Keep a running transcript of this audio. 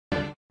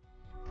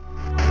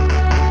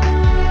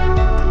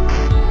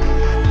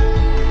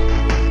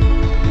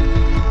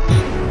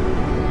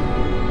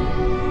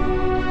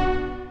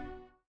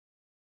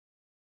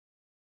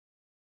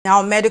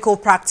Now, medical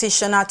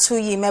practitioner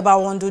Tuyi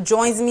Mebawondu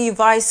joins me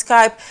via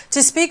Skype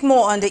to speak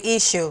more on the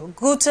issue.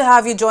 Good to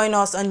have you join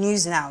us on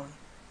News Now.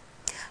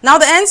 Now,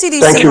 the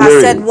NCDC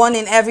has said 1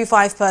 in every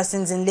 5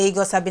 persons in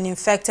Lagos have been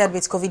infected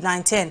with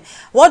COVID-19.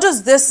 What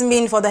does this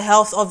mean for the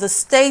health of the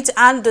state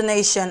and the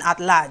nation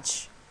at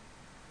large?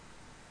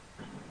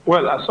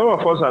 Well, some of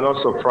us are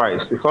not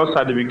surprised because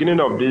at the beginning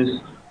of this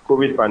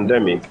COVID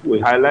pandemic, we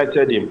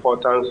highlighted the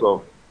importance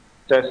of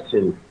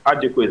testing,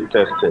 adequate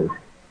testing.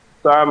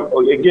 So,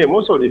 again,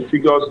 most of the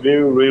figures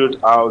being reeled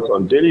out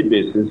on daily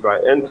basis by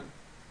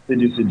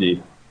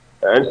NCDC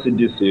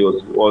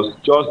was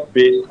just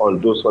based on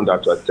those ones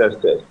that were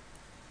tested.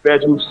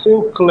 But we've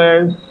seen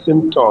clear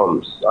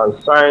symptoms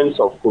and signs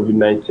of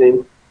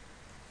COVID-19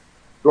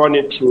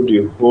 running through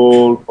the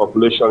whole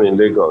population in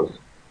Lagos.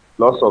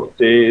 Loss of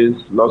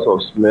taste, loss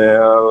of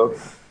smell,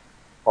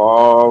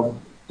 cough,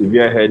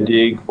 severe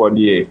headache,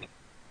 body ache.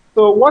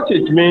 So what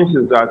it means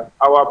is that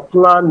our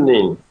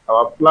planning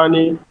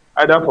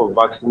either for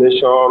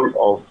vaccination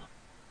or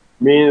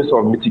means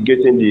of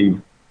mitigating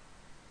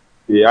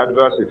the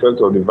adverse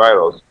effects of the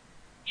virus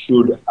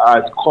should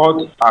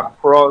cut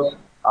across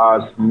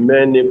as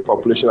many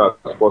population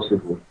as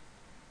possible.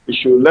 It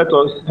should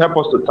help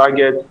us to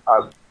target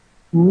as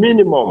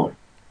minimum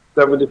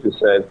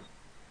 70%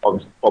 of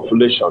the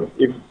population.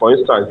 If, for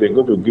instance, we're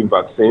going to give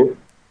vaccines,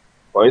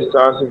 for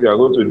instance, if you are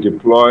going to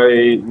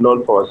deploy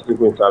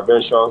non-pharmaceutical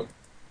interventions,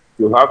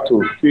 you have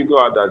to figure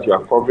out that you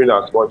are covering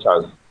as much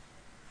as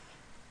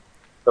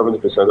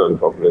 70% of the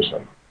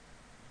population.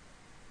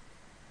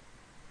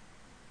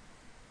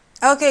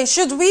 Okay,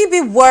 should we be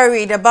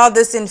worried about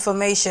this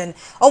information,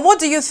 or what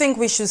do you think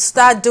we should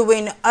start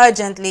doing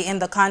urgently in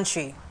the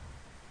country?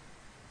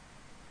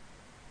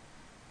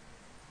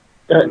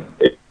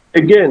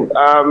 Again,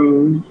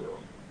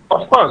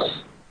 of course,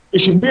 it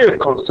should be a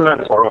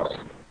concern for us.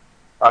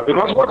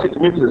 Because what it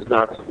means is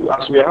that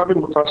as we are having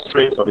mutant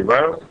strains of the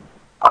virus,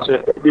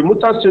 the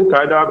mutant strain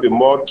can either be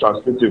more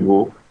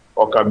transmissible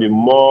or can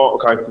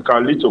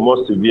lead to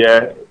more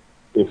severe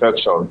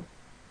infection.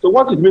 So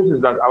what it means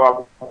is that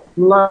our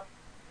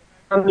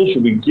planning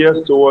should be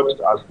geared towards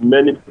as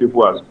many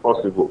people as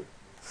possible.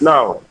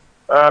 Now,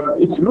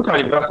 if you look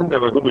at the vaccine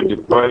that we're going to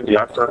deploy, the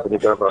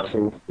AstraZeneca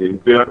vaccine, the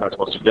variant that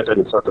was suggested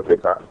in South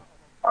Africa,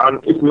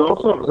 and if we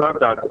also observe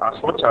that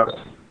as much as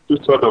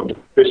 2/3 of the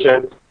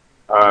patients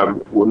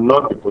will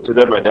not be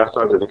protected by the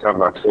AstraZeneca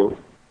vaccine,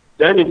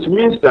 then it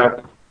means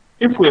that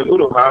if we're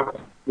going to have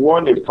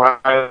 1 in 5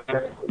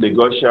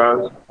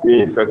 Lagosians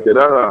being infected,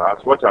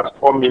 as much as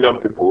 4 million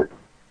people,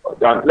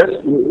 then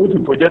if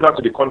we project that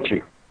to the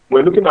country,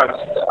 we're looking at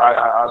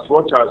as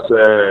much as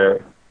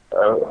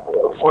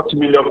 40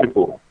 million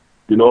people,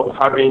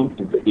 having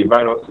the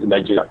virus in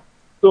Nigeria.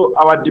 So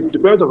our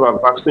deployment of our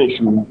vaccine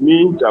should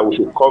mean that we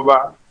should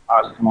cover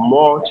as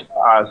much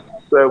as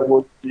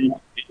 70,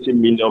 80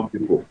 million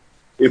people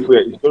if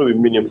it's going to be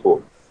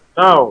meaningful.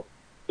 Now,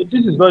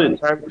 this is not the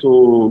time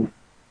to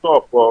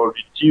stop or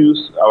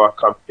reduce our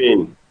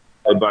campaign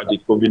about the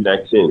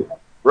COVID-19.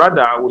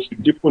 Rather, we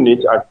should deepen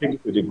it and take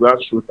it to the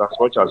grassroots as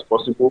much as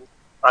possible.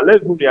 And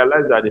let's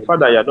realize that the fact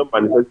that you are not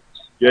manifesting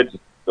yet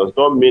does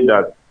not mean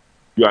that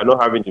you are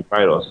not having the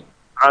virus.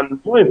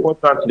 And more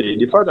importantly,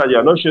 the fact that you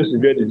are not showing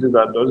severe disease,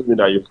 that doesn't mean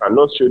that you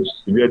cannot show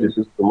severe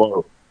disease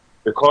tomorrow.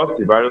 Because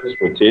the virus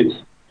mutates,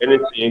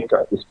 anything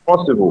is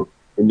possible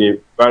in a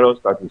virus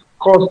that is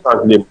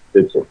constantly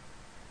mutating.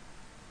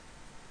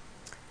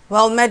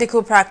 Well,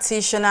 medical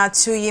practitioner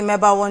Tuyi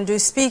Mebawondu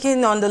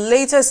speaking on the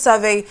latest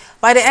survey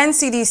by the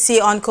NCDC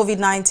on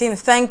COVID-19.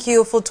 Thank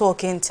you for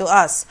talking to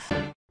us.